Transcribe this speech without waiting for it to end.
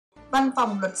Văn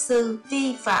phòng luật sư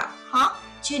PhamHaq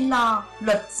chuyên lo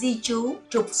luật di trú,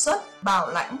 trục xuất, bảo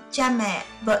lãnh, cha mẹ,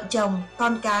 vợ chồng,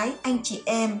 con cái, anh chị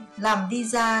em, làm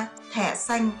visa, thẻ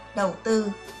xanh, đầu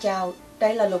tư. Chào,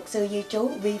 đây là luật sư di trú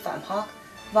PhamHaq,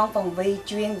 văn phòng Vi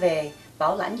chuyên về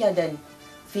bảo lãnh gia đình,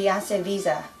 fiancé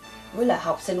visa, với là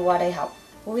học sinh qua đây học.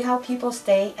 We help people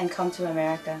stay and come to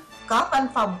America. Có văn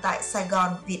phòng tại Sài Gòn,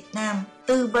 Việt Nam,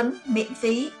 tư vấn miễn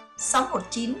phí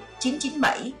 619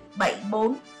 997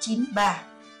 7493.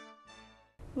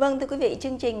 Vâng, thưa quý vị,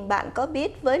 chương trình Bạn có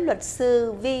biết với luật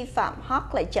sư PhamHaq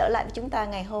lại trở lại với chúng ta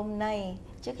ngày hôm nay.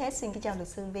 Trước hết xin kính chào luật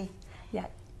sư Vi. Dạ,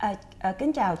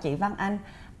 kính chào chị Văn Anh.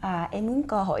 Em muốn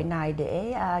cơ hội này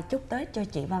để chúc Tết cho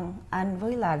chị Văn Anh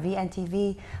với là VNTV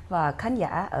và khán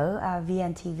giả ở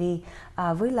VNTV.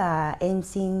 Với là em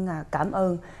xin cảm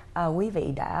ơn quý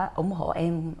vị đã ủng hộ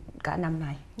em cả năm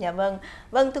này. Dạ vâng.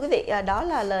 Vâng, thưa quý vị, đó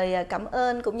là lời cảm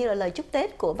ơn cũng như là lời chúc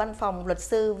Tết của văn phòng luật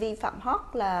sư PhamHaq,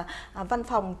 là văn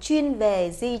phòng chuyên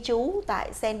về di trú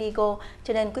tại San Diego.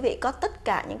 Cho nên quý vị có tất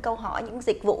cả những câu hỏi, những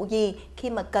dịch vụ gì khi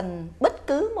mà cần bất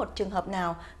cứ một trường hợp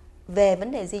nào về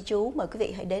vấn đề di trú, mời quý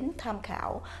vị hãy đến tham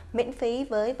khảo miễn phí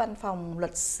với văn phòng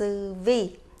luật sư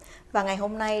Vi. Và ngày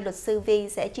hôm nay luật sư Vi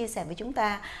sẽ chia sẻ với chúng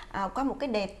ta qua một cái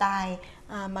đề tài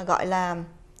mà gọi là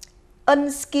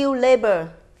Unskilled Labor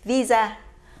Visa,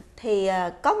 thì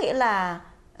có nghĩa là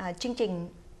chương trình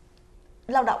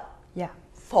lao động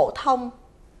phổ thông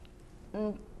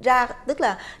ra, tức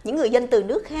là những người dân từ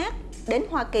nước khác đến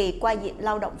Hoa Kỳ qua diện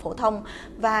lao động phổ thông.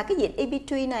 Và cái diện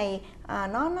EB3 này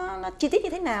nó chi tiết như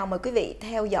thế nào, mời quý vị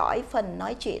theo dõi phần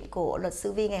nói chuyện của luật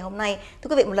sư Vi ngày hôm nay. Thưa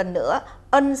quý vị, một lần nữa,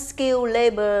 Unskilled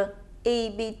Labor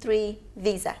EB3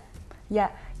 Visa. Dạ,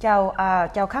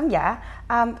 chào khán giả.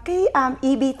 Cái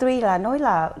EB3 là nói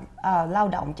là lao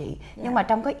động chị, nhưng mà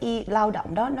trong cái lao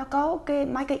động đó nó có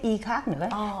mấy cái E khác nữa.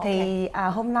 Thì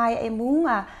hôm nay em muốn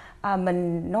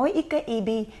mình nói ít cái EB,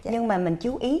 nhưng mà mình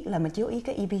chú ý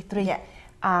cái EB3.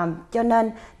 Cho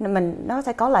nên nó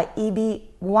sẽ có là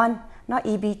EB1, nó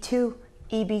EB2,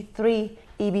 EB3,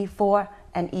 EB4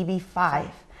 and EB5.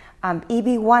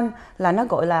 EB1 là nó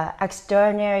gọi là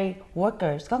extraordinary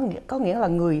workers, có nghĩa là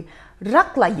người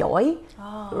rất là giỏi,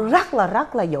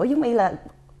 rất là giỏi, giống như là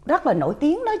rất là nổi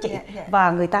tiếng đó chị.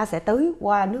 Và người ta sẽ tới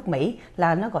qua nước Mỹ,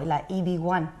 là nó gọi là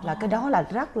EB1, là cái đó là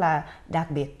rất là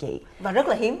đặc biệt chị, và rất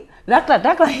là hiếm, rất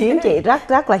là hiếm chị,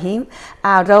 rất là hiếm.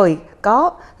 Rồi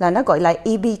có là nó gọi là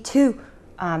EB2.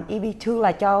 EB2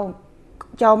 là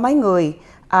cho mấy người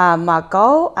mà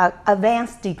có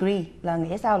advanced degree, là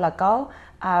nghĩa sao, là có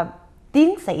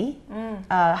tiến sĩ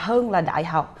hơn là đại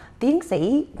học, tiến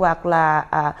sĩ hoặc là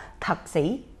thạc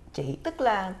sĩ chị, tức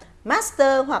là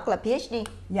master hoặc là PhD.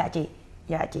 Dạ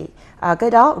chị.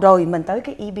 Cái đó rồi mình tới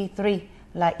cái EB3,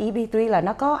 là EB3 là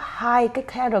nó có hai cái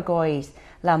categories,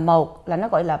 là một là nó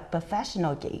gọi là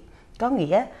professional chị, có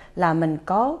nghĩa là mình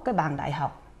có cái bằng đại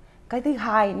học. Cái thứ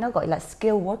hai nó gọi là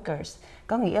skilled workers,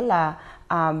 có nghĩa là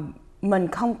mình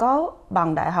không có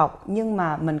bằng đại học nhưng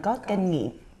mà mình có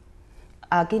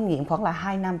kinh nghiệm khoảng là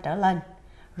 2 năm trở lên.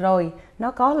 Rồi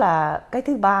nó có là cái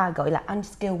thứ ba gọi là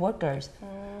unskilled workers.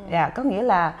 Có nghĩa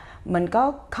là mình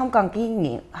không cần kinh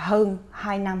nghiệm hơn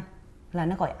 2 năm, là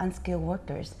nó gọi unskilled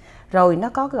workers. Rồi nó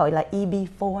có gọi là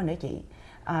EB4 nữa chị.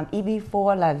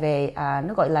 EB4 là về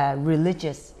nó gọi là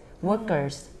religious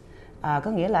workers.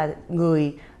 Có nghĩa là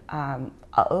người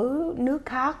ở nước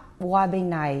khác qua bên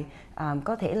này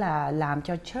có thể là làm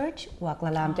cho church hoặc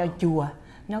là làm cho chùa,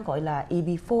 nó gọi là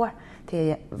EB4.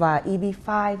 Và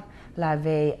EB5 là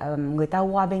về người ta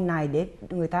qua bên này để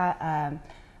người ta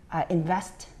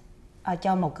invest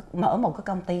cho mở một cái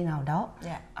công ty nào đó,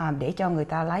 để cho người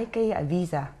ta lấy cái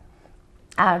visa.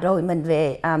 Rồi mình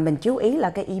về mình chú ý là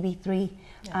cái EB3.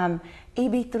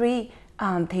 EB3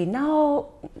 thì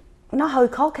nó hơi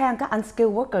khó khăn. Các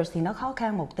unskilled workers thì nó khó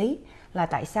khăn một tí. Là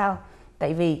tại sao?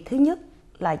 Tại vì thứ nhất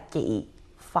là chị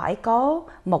phải có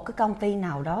một cái công ty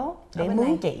nào đó để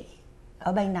mướn chị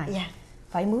ở bên này.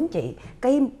 Phải mướn chị.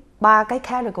 Ba cái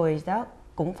categories đó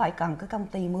cũng phải cần cái công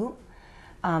ty mướn.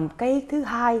 Cái thứ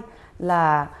hai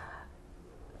là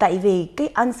tại vì cái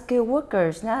unskilled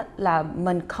workers đó là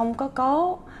mình không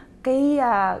có cái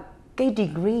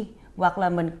degree, hoặc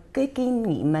là cái kinh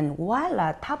nghiệm mình quá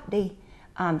là thấp đi,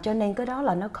 cho nên cái đó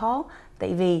là nó khó.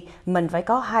 Tại vì mình phải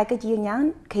có hai cái chi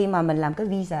nhánh khi mà mình làm cái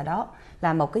visa đó,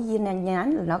 là một cái chi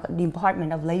nhánh là nó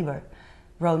Department of Labor,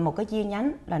 rồi một cái chi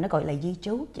nhánh là nó gọi là di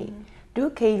trú chị.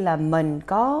 Trước khi là mình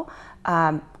có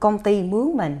công ty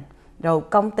mướn mình, rồi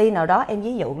công ty nào đó, em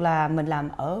ví dụ là mình làm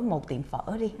ở một tiệm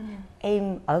phở đi,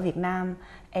 em ở Việt Nam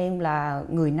em là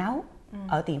người nấu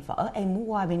ở tiệm phở, em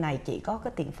muốn qua bên này chị có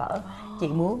cái tiệm phở, chị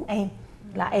muốn em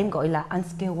là em gọi là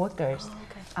unskilled workers.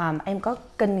 em có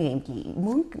kinh nghiệm, chị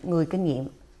muốn người kinh nghiệm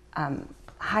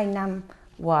 2 năm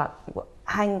hoặc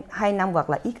 2 năm hoặc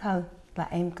là ít hơn là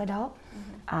em có đó.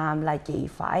 Là chị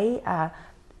phải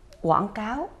quảng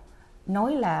cáo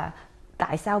nói là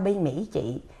tại sao bên Mỹ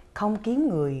chị không kiếm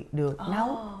người được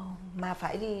nấu mà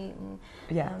phải đi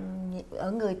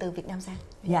ở người từ Việt Nam sang.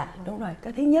 Dạ, đúng rồi.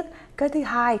 Cái thứ nhất. Cái thứ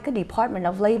hai, cái Department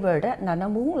of Labor đó là nó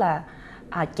muốn là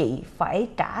chị phải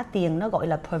trả tiền, nó gọi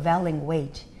là prevailing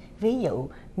wage. Ví dụ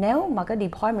nếu mà cái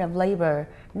Department of Labor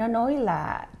nó nói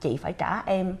là chị phải trả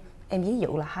em ví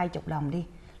dụ là 20 đồng đi,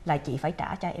 là chị phải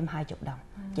trả cho em 20 đồng.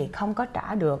 Chị không có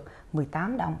trả được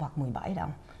 18 đồng hoặc 17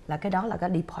 đồng, là cái đó là cái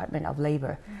Department of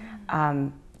Labor.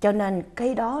 Cho nên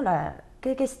cái đó là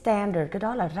cái standard, cái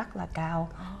đó là rất là cao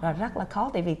và rất là khó.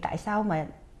 Tại vì tại sao mà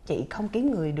chị không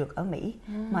kiếm người được ở Mỹ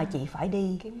mà chị phải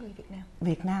đi kiếm người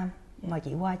Việt Nam mà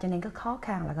chị qua, cho nên cái khó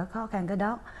khăn là cái khó khăn cái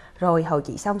đó. Rồi hồi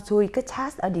chị xong xuôi cái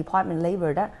task ở Department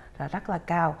Labor đó là rất là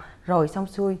cao. Rồi xong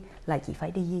xuôi là chị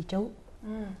phải đi di trú.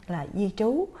 Là di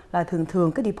trú là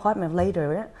thường cái Department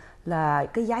Labor đó là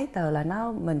cái giấy tờ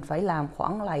là mình phải làm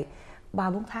khoảng lại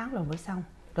 3-4 tháng rồi mới xong.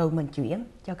 Rồi mình chuyển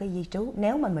cho cái di trú.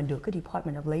 Nếu mà mình được cái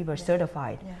Department of Labor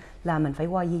certified là mình phải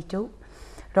qua di trú.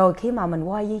 Rồi khi mà mình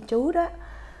qua di trú đó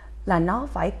là nó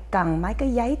phải cần mấy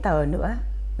cái giấy tờ nữa.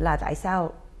 Là tại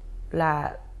sao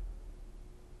là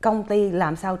công ty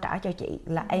làm sao trả cho chị,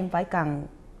 là em phải cần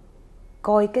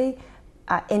coi cái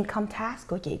income tax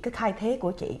của chị, cái khai thuế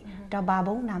của chị cho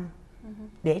 3-4 năm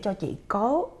để cho chị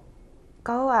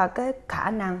có cái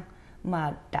khả năng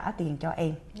mà trả tiền cho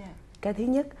em. Cái thứ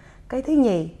nhất. Cái thứ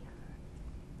nhì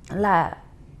là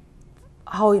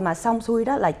hồi mà xong xuôi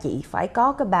đó là chị phải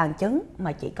có cái bằng chứng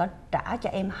mà chị có trả cho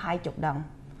em 20 đồng.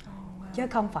 Chứ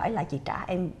không phải là chị trả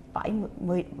em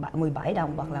 17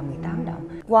 đồng hoặc là 18 đồng.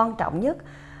 Quan trọng nhất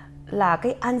là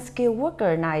cái unskilled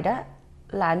worker này đó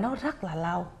là nó rất là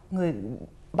lâu.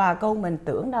 Bà con mình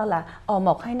tưởng đâu là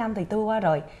 1-2 năm thì tôi qua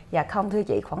rồi. Dạ không thưa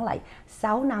chị, khoảng lại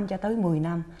 6 năm cho tới 10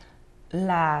 năm.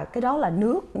 Là cái đó là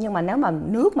nước. Nhưng mà nếu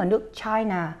mà nước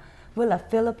China với là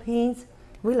Philippines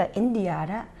với là India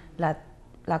đó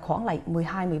là khoảng lại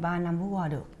 12-13 năm mới qua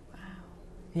được.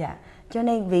 Dạ. Cho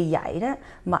nên vì vậy đó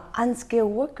mà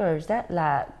unskilled workers đó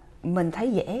là mình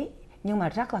thấy dễ nhưng mà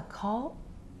rất là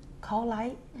khó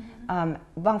lấy.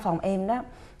 Văn phòng em đó,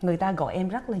 người ta gọi em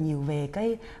rất là nhiều về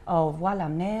cái qua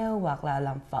làm nail hoặc là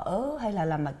làm phở hay là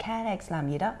làm mechanics,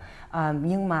 làm gì đó.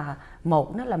 Nhưng mà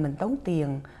một nó là mình tốn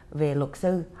tiền về luật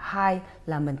sư, hai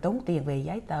là mình tốn tiền về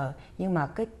giấy tờ, nhưng mà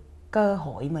cái cơ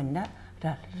hội mình đó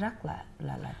rất là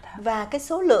thấp. Và cái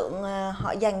số lượng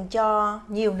họ dành cho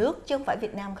nhiều nước chứ không phải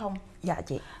Việt Nam không? Dạ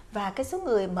chị. Và cái số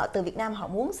người mà từ Việt Nam họ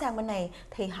muốn sang bên này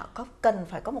thì họ cần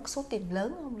phải có một số tiền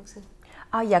lớn không luật sư?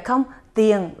 Dạ không,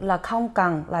 tiền là không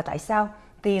cần. Là tại sao?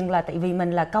 Tiền là tại vì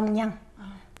mình là công nhân.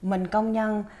 Mình công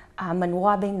nhân, mình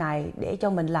qua bên này để cho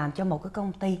mình làm cho một cái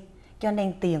công ty. Cho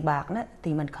nên tiền bạc đó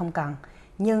thì mình không cần.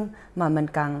 Nhưng mà mình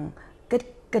cần cái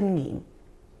kinh nghiệm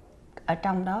ở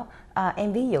trong đó.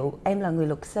 Em ví dụ em là người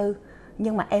luật sư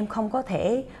nhưng mà em không có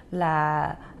thể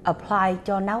là apply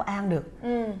cho nấu ăn được.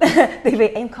 Tại vì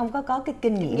em không có cái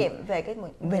kinh nghiệm về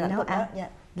nấu ăn.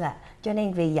 Là cho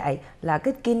nên vì vậy là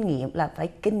cái kinh nghiệm là phải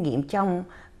kinh nghiệm trong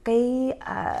cái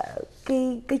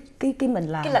mình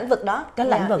làm cái lĩnh vực đó, cái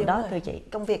lĩnh vực đó thưa chị,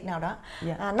 công việc nào đó.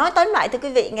 Nói tóm lại thưa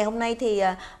quý vị, ngày hôm nay thì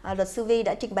luật sư Vi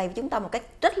đã trình bày với chúng ta một cách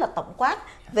rất là tổng quát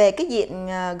về cái diện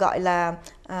gọi là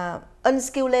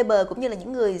unskilled labor cũng như là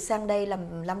những người sang đây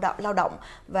làm lao động,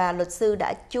 và luật sư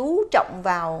đã chú trọng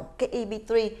vào cái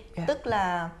EB3 tức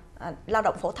là lao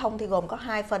động phổ thông thì gồm có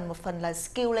 2 phần, một phần là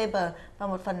skilled labor và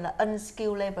một phần là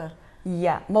unskilled labor.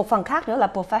 Dạ, một phần khác nữa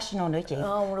là professional nữa chị.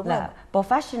 Đúng là rồi.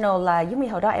 Professional là giống như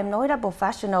hồi đó em nói đó,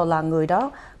 professional là người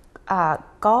đó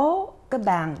có cái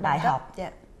bằng đại học.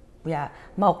 Dạ.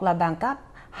 Một là bằng cấp,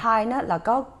 hai nó là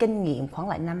có kinh nghiệm khoảng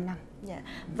lại 5 năm.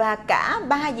 Và cả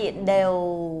 3 diện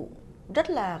đều rất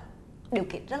là điều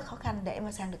kiện rất khó khăn để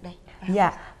mà sang được đây.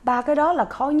 Dạ, 3 cái đó là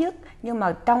khó nhất, nhưng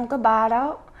mà trong cái 3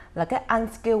 đó là cái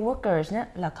unskilled workers đó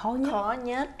là khó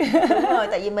nhất. Đúng rồi,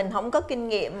 tại vì mình không có kinh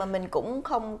nghiệm mà mình cũng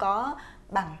không có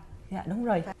bằng. Dạ đúng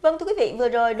rồi. Vâng thưa quý vị, vừa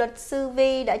rồi luật sư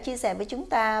Vi đã chia sẻ với chúng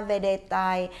ta về đề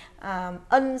tài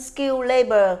unskilled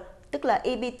labor tức là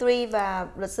EB3, và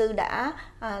luật sư đã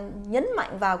nhấn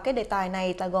mạnh vào cái đề tài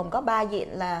này là gồm có 3 diện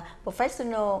là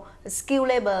professional, skilled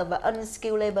labor và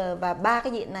unskilled labor, và 3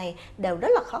 cái diện này đều rất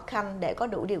là khó khăn để có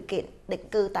đủ điều kiện định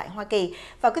cư tại Hoa Kỳ.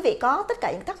 Và quý vị có tất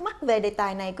cả những thắc mắc về đề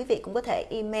tài này, quý vị cũng có thể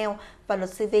email và luật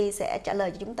sư Vi sẽ trả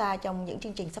lời cho chúng ta trong những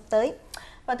chương trình sắp tới.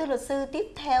 Và thưa luật sư, tiếp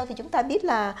theo thì chúng ta biết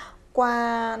là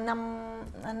qua năm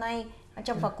nay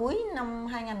Trong vào cuối năm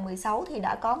 2016 thì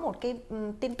đã có một cái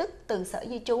tin tức từ Sở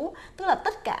Di trú, tức là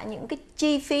tất cả những cái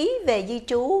chi phí về di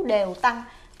trú đều tăng.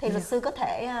 Thì luật sư có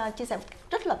thể chia sẻ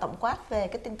rất là tổng quát về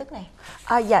cái tin tức này.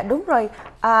 Dạ đúng rồi.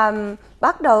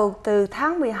 Bắt đầu từ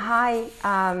tháng 12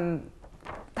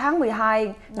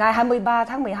 ngày 23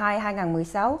 tháng 12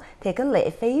 2016 thì cái lệ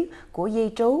phí của di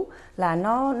trú là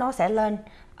nó sẽ lên.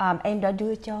 Em đã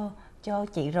đưa cho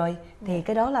chị rồi, thì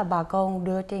cái đó là bà con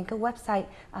đưa trên cái website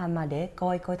mà để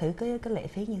coi thử cái lệ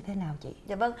phí như thế nào chị.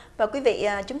 Dạ vâng, và quý vị,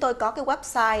 chúng tôi có cái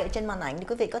website ở trên màn ảnh thì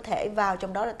quý vị có thể vào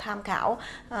trong đó để tham khảo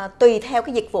tùy theo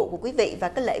cái dịch vụ của quý vị và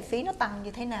cái lệ phí nó tăng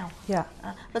như thế nào. Dạ.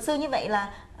 Luật sư, như vậy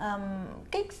là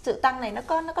cái sự tăng này nó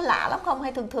có lạ lắm không,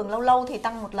 hay thường lâu lâu thì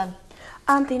tăng một lần?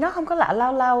 Thì nó không có lạ,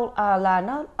 lâu là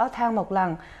nó ở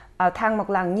thang một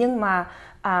lần, nhưng mà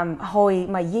hồi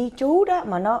mà di trú đó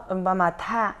mà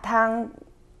thang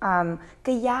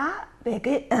cái giá về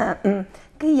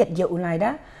cái dịch vụ này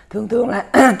đó, thường là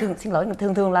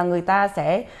thường là người ta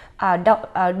sẽ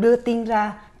đưa tin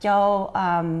ra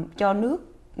cho nước,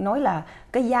 nói là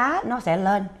cái giá nó sẽ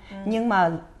lên, nhưng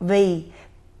mà vì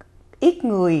ít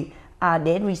người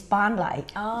để respond lại,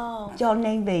 cho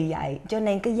nên vì vậy cho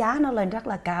nên cái giá nó lên rất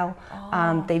là cao.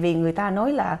 Tại vì người ta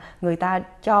nói là người ta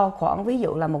cho khoảng ví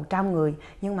dụ là 100 người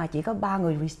nhưng mà chỉ có 3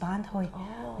 người respond thôi.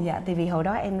 Dạ, tại vì hồi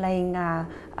đó em lên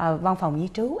văn phòng di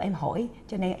trú em hỏi,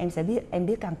 cho nên em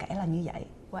biết cặn kẽ là như vậy.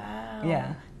 Wow. Yeah.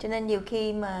 Cho nên nhiều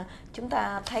khi mà chúng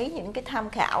ta thấy những cái tham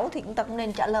khảo thì chúng ta cũng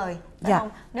nên trả lời, phải không?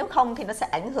 Nếu không thì nó sẽ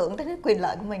ảnh hưởng đến quyền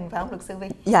lợi của mình, phải không luật sư Vi?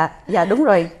 Dạ đúng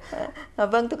rồi.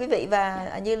 Vâng, thưa quý vị, và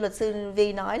như luật sư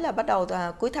Vi nói là bắt đầu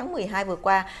cuối tháng 12 vừa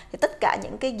qua thì tất cả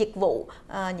những cái dịch vụ,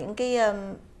 những cái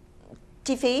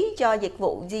chi phí cho dịch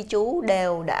vụ di trú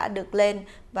đều đã được lên,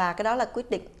 và cái đó là quyết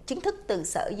định chính thức từ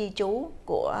Sở Di trú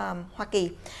của Hoa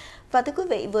Kỳ. Và thưa quý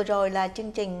vị, vừa rồi là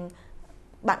chương trình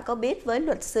Bạn có biết với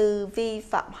luật sư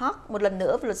PhamHaq. Một lần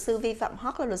nữa, luật sư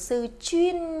PhamHaq là luật sư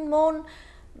chuyên môn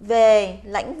về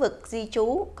lĩnh vực di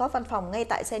trú, có văn phòng ngay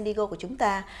tại San Diego của chúng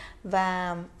ta,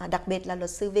 và đặc biệt là luật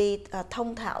sư Vi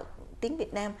thông thạo tiếng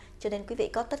Việt Nam, cho nên quý vị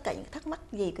có tất cả những thắc mắc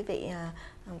gì quý vị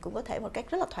cũng có thể một cách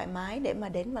rất là thoải mái để mà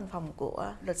đến văn phòng của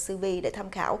luật sư Vi để tham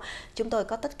khảo. Chúng tôi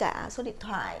có tất cả số điện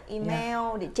thoại,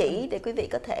 email, địa chỉ để quý vị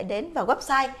có thể đến vào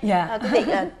website. Quý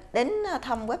vị đến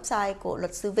thăm website của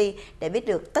luật sư Vi để biết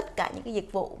được tất cả những cái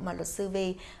dịch vụ mà luật sư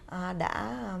Vi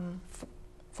đã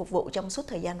phục vụ trong suốt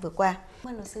thời gian vừa qua.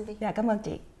 Cảm ơn luật sư Vi. Dạ, cảm ơn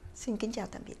chị. Xin kính chào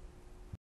tạm biệt.